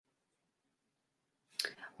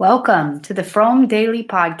Welcome to the Fromm Daily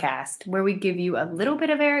Podcast, where we give you a little bit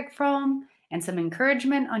of Eric Fromm and some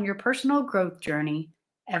encouragement on your personal growth journey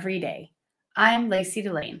every day. I'm Lacey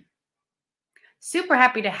Delane. Super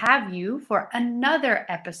happy to have you for another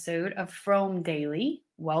episode of Fromm Daily.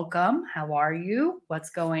 Welcome. How are you? What's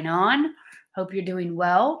going on? Hope you're doing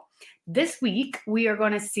well. This week, we are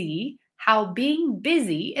going to see how being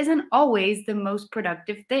busy isn't always the most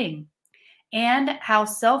productive thing, and how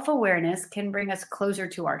self-awareness can bring us closer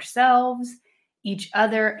to ourselves, each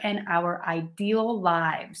other, and our ideal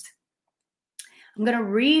lives. I'm going to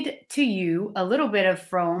read to you a little bit of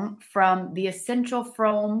Fromm from The Essential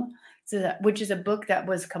Fromm, which is a book that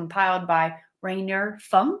was compiled by Rainer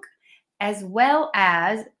Funk, as well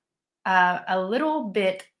as a little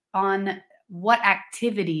bit on what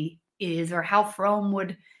activity is, or how Fromm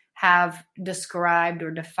would have described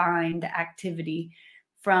or defined activity,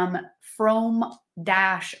 from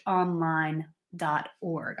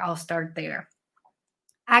fromm-online.org. I'll start there.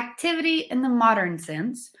 Activity in the modern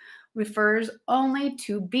sense refers only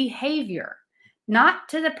to behavior, not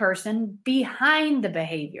to the person behind the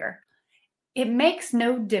behavior. It makes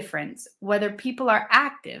no difference whether people are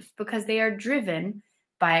active because they are driven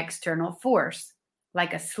by external force,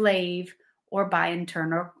 like a slave, or by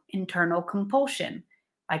internal compulsion,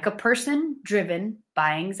 like a person driven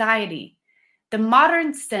by anxiety. The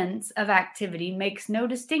modern sense of activity makes no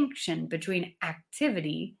distinction between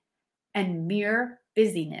activity and mere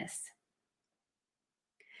busyness.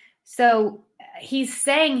 So he's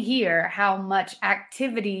saying here how much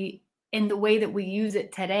activity, in the way that we use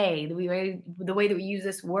it today, the way that we use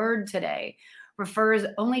this word today, refers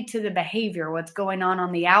only to the behavior, what's going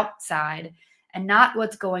on the outside, and not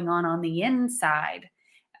what's going on the inside,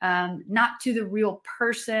 not to the real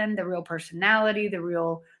person, the real personality, the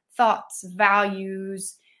real thoughts,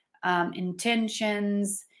 values,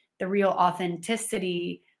 intentions, the real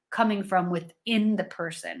authenticity coming from within the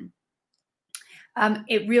person.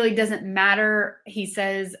 It really doesn't matter, he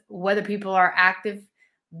says, whether people are active,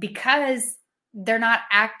 because they're not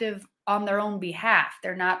active on their own behalf.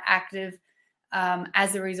 They're not active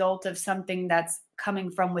as a result of something that's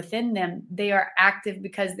coming from within them. They are active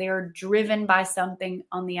because they are driven by something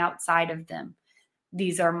on the outside of them.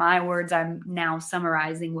 These are my words. I'm now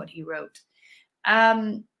summarizing what he wrote.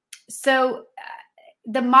 So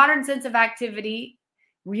the modern sense of activity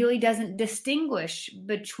really doesn't distinguish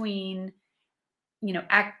between,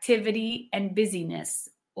 activity and busyness,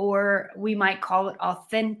 or we might call it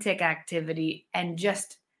authentic activity and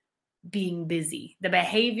just being busy, the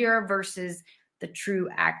behavior versus the true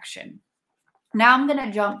action. Now I'm going to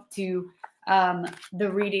jump to the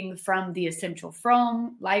reading from The Essential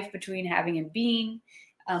Fromm, Life Between Having and Being,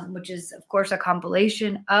 which is, of course, a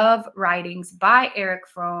compilation of writings by Eric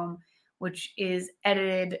Fromm, which is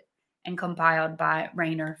edited and compiled by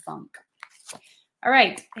Rainer Funk. All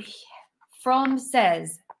right. Fromm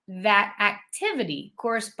says that activity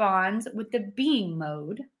corresponds with the being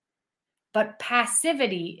mode, but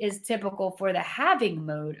passivity is typical for the having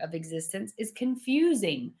mode of existence, is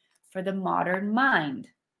confusing for the modern mind.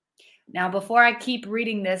 Now, before I keep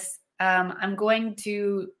reading this, I'm going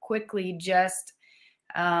to quickly just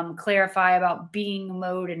clarify about being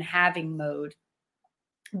mode and having mode.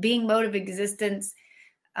 Being mode of existence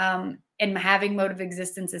and having mode of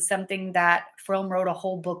existence is something that Fromm wrote a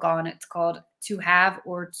whole book on. It's called To Have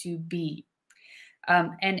or To Be.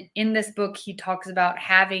 And in this book, he talks about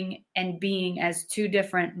having and being as two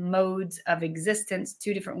different modes of existence,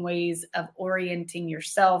 two different ways of orienting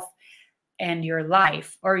yourself and your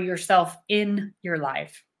life, or yourself in your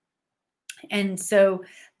life. And so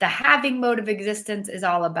the having mode of existence is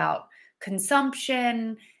all about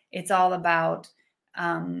consumption. It's all about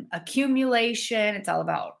accumulation. It's all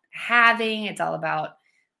about having. It's all about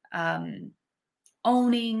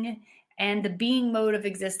owning. And the being mode of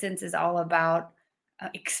existence is all about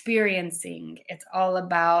experiencing. It's all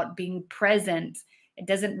about being present. It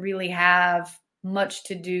doesn't really have much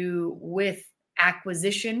to do with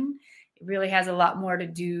acquisition. It really has a lot more to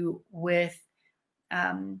do with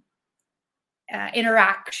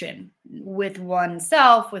interaction with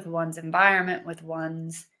oneself, with one's environment, with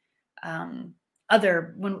one's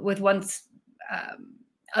other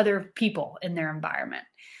people in their environment.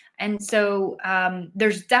 And so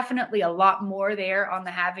there's definitely a lot more there on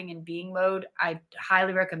the having and being mode. I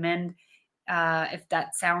highly recommend, if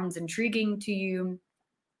that sounds intriguing to you,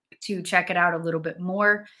 to check it out a little bit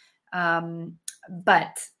more.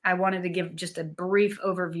 But I wanted to give just a brief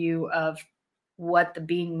overview of what the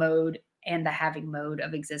being mode and the having mode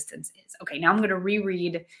of existence is. Okay, now I'm going to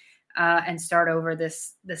reread and start over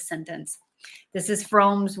this sentence. This is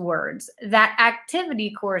Fromm's words. That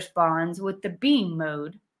activity corresponds with the being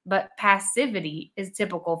mode, but passivity is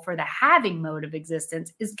typical for the having mode of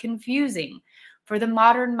existence is confusing for the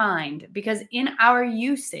modern mind because in our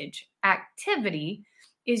usage, activity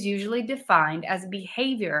is usually defined as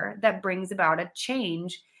behavior that brings about a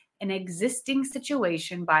change in existing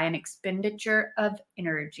situation by an expenditure of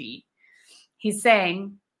energy. He's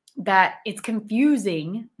saying that it's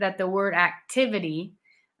confusing that the word activity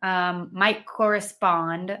might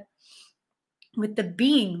correspond with the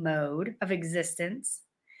being mode of existence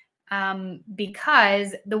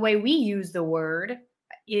because the way we use the word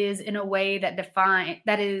is in a way that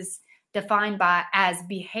is defined by as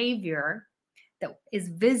behavior that is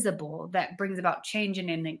visible, that brings about change in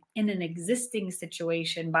an existing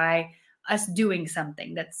situation by us doing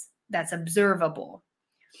something that's observable.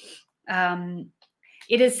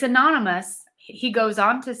 It is synonymous, he goes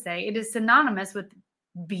on to say, it is synonymous with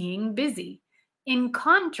being busy. In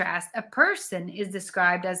contrast, a person is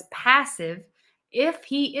described as passive if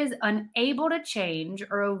he is unable to change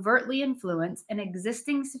or overtly influence an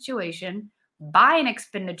existing situation by an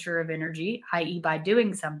expenditure of energy, i.e., by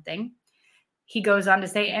doing something. He goes on to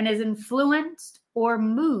say, and is influenced or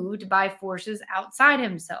moved by forces outside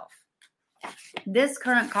himself. This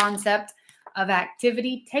current concept of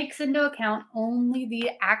activity takes into account only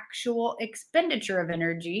the actual expenditure of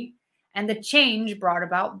energy and the change brought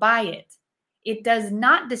about by it. It does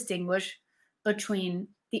not distinguish between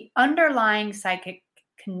the underlying psychic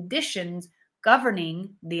conditions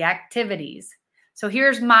governing the activities. So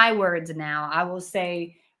here's my words now. I will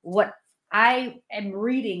say what I am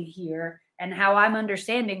reading here and how I'm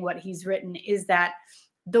understanding what he's written is that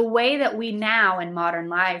the way that we now in modern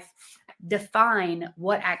life define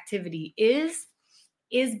what activity is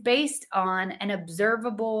based on an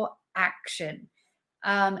observable action.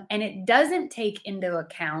 And it doesn't take into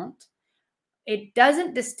account, it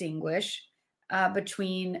doesn't distinguish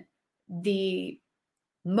between the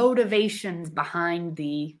motivations behind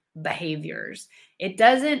the behaviors. It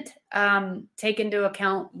doesn't take into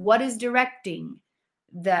account what is directing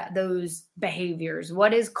those behaviors,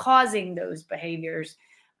 what is causing those behaviors,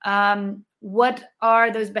 what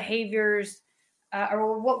are those behaviors,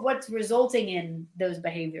 or what's resulting in those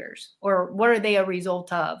behaviors, or what are they a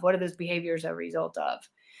result of? What are those behaviors a result of?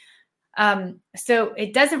 So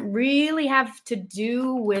it doesn't really have to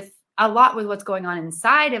do with a lot with what's going on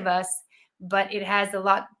inside of us, but it has a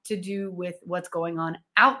lot to do with what's going on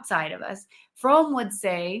outside of us. Fromm would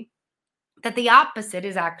say that the opposite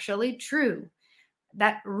is actually true,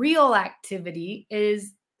 that real activity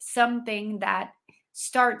is something that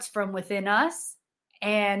starts from within us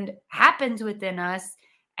and happens within us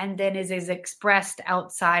and then is expressed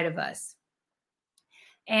outside of us.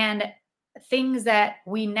 And things that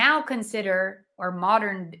we now consider or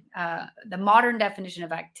the modern definition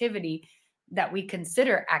of activity that we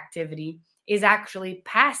consider activity is actually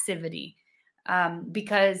passivity,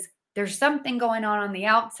 because there's something going on the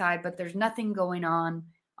outside, but there's nothing going on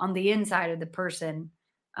the inside of the person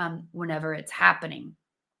whenever it's happening.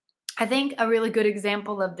 I think a really good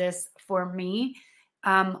example of this for me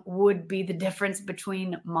would be the difference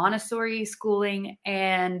between Montessori schooling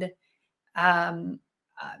and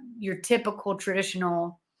your typical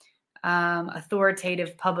traditional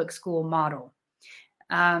authoritative public school model.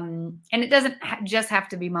 And it doesn't just have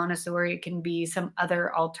to be Montessori. It can be some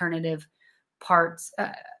other alternative parts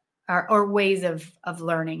or ways of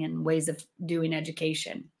learning and ways of doing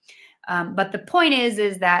education. But the point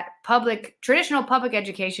is that traditional public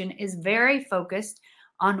education is very focused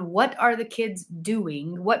on what are the kids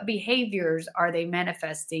doing, what behaviors are they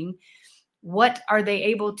manifesting, what are they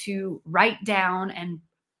able to write down and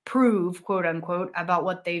prove, quote unquote, about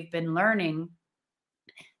what they've been learning.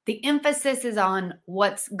 The emphasis is on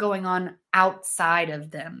what's going on outside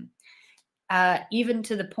of them, even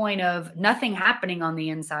to the point of nothing happening on the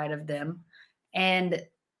inside of them, and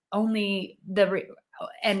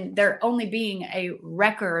there only being a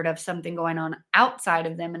record of something going on outside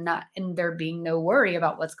of them, and there being no worry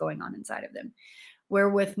about what's going on inside of them. Where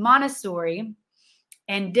with Montessori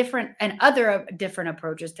and other different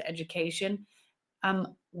approaches to education,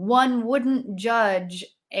 one wouldn't judge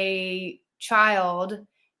a child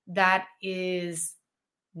that is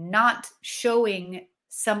not showing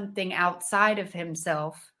something outside of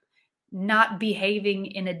himself, not behaving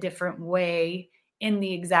in a different way in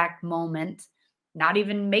the exact moment, not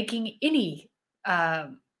even making any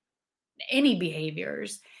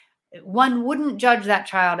behaviors. One wouldn't judge that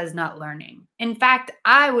child as not learning. In fact,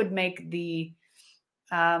 I would make the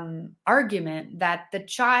argument that the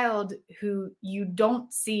child who you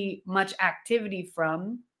don't see much activity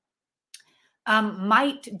from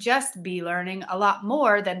might just be learning a lot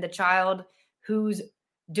more than the child whose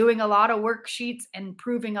doing a lot of worksheets and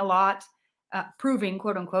proving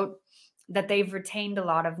quote unquote, that they've retained a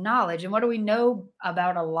lot of knowledge. And what do we know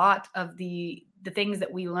about a lot of the things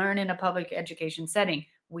that we learn in a public education setting?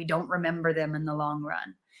 We don't remember them in the long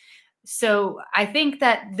run. So I think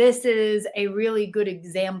that this is a really good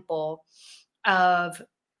example of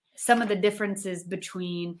some of the differences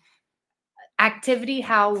between activity,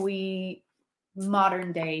 how we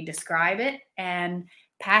modern day describe it, and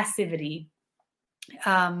passivity,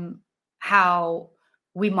 how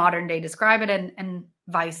we modern day describe it, and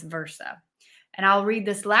vice versa. And I'll read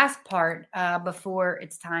this last part before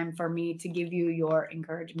it's time for me to give you your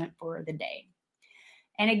encouragement for the day.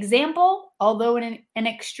 An example, although an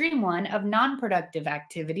extreme one, of non-productive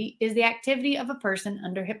activity is the activity of a person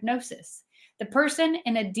under hypnosis. The person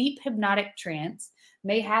in a deep hypnotic trance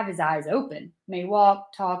may have his eyes open, may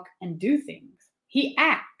walk, talk, and do things. He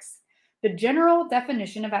acts. The general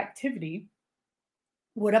definition of activity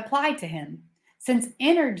would apply to him, since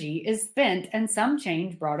energy is spent and some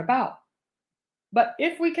change brought about. But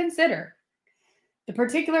if we consider the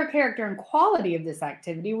particular character and quality of this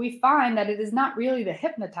activity, we find that it is not really the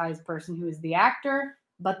hypnotized person who is the actor,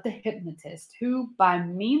 but the hypnotist, who, by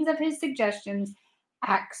means of his suggestions,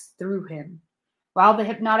 acts through him. While the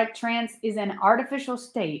hypnotic trance is an artificial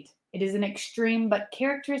state, it is an extreme but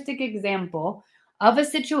characteristic example of a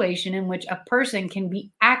situation in which a person can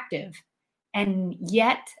be active and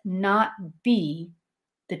yet not be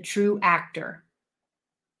the true actor,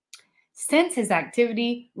 since his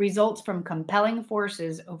activity results from compelling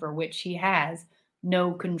forces over which he has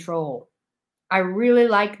no control. I really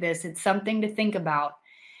like this. It's something to think about.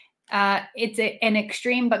 It's an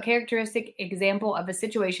extreme but characteristic example of a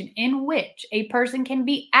situation in which a person can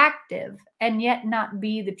be active and yet not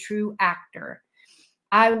be the true actor.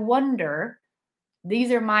 I wonder,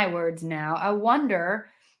 these are my words now, I wonder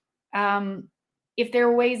if there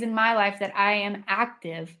are ways in my life that I am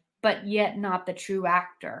active but yet not the true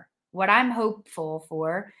actor. What I'm hopeful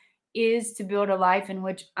for is to build a life in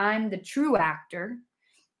which I'm the true actor.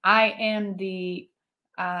 I am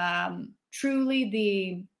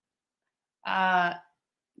truly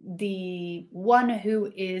the one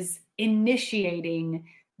who is initiating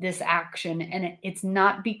this action, and it's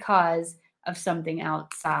not because of something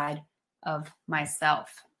outside of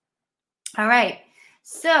myself. All right.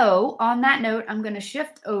 So on that note, I'm going to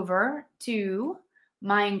shift over to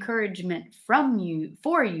my encouragement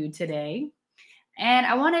for you today. And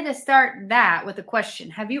I wanted to start that with a question.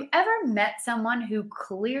 Have you ever met someone who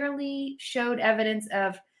clearly showed evidence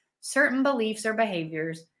of certain beliefs or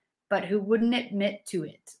behaviors, but who wouldn't admit to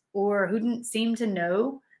it, or who didn't seem to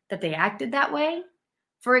know that they acted that way?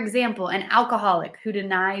 For example, an alcoholic who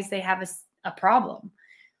denies they have a problem.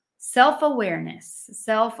 Self-awareness.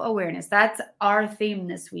 That's our theme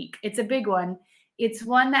this week. It's a big one. It's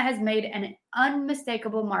one that has made an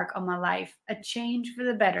unmistakable mark on my life, a change for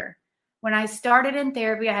the better. When I started in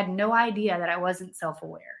therapy, I had no idea that I wasn't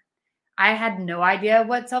self-aware. I had no idea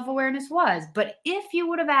what self-awareness was. But if you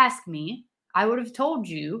would have asked me, I would have told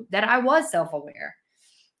you that I was self-aware.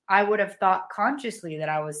 I would have thought consciously that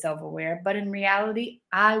I was self-aware, but in reality,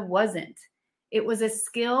 I wasn't. It was a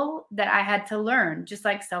skill that I had to learn, just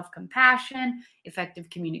like self-compassion, effective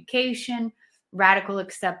communication, radical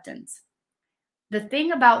acceptance. The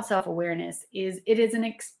thing about self-awareness is it is an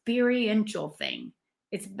experiential thing.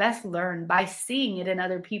 It's best learned by seeing it in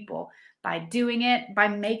other people, by doing it, by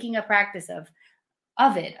making a practice of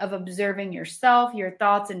observing yourself, your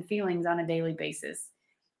thoughts and feelings on a daily basis.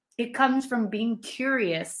 It comes from being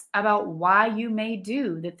curious about why you may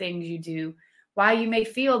do the things you do, why you may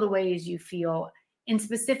feel the ways you feel in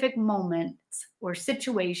specific moments or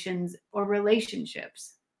situations or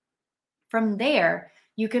relationships. From there,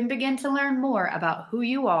 you can begin to learn more about who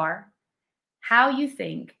you are, how you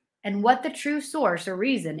think, and what the true source or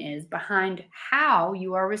reason is behind how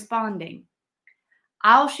you are responding.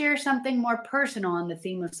 I'll share something more personal on the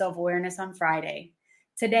theme of self-awareness on Friday.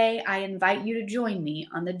 Today, I invite you to join me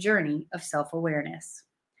on the journey of self-awareness.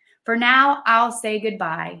 For now, I'll say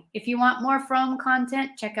goodbye. If you want more From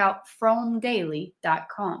content, check out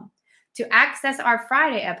fromdaily.com. To access our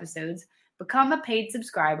Friday episodes, become a paid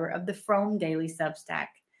subscriber of the From Daily Substack.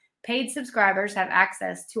 Paid subscribers have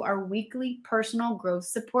access to our weekly personal growth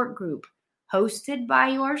support group, hosted by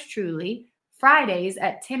yours truly, Fridays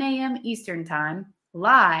at 10 a.m. Eastern Time,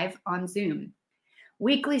 live on Zoom.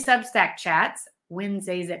 Weekly Substack chats,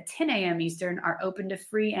 Wednesdays at 10 a.m. Eastern, are open to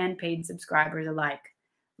free and paid subscribers alike.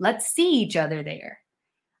 Let's see each other there.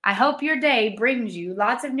 I hope your day brings you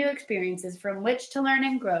lots of new experiences from which to learn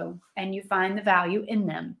and grow, and you find the value in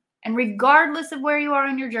them. And regardless of where you are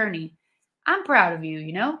on your journey, I'm proud of you,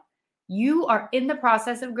 You are in the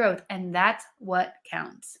process of growth, and that's what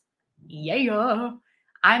counts. Yeah.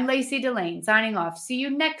 I'm Lacey Delane signing off. See you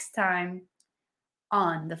next time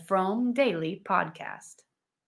on the From Daily podcast.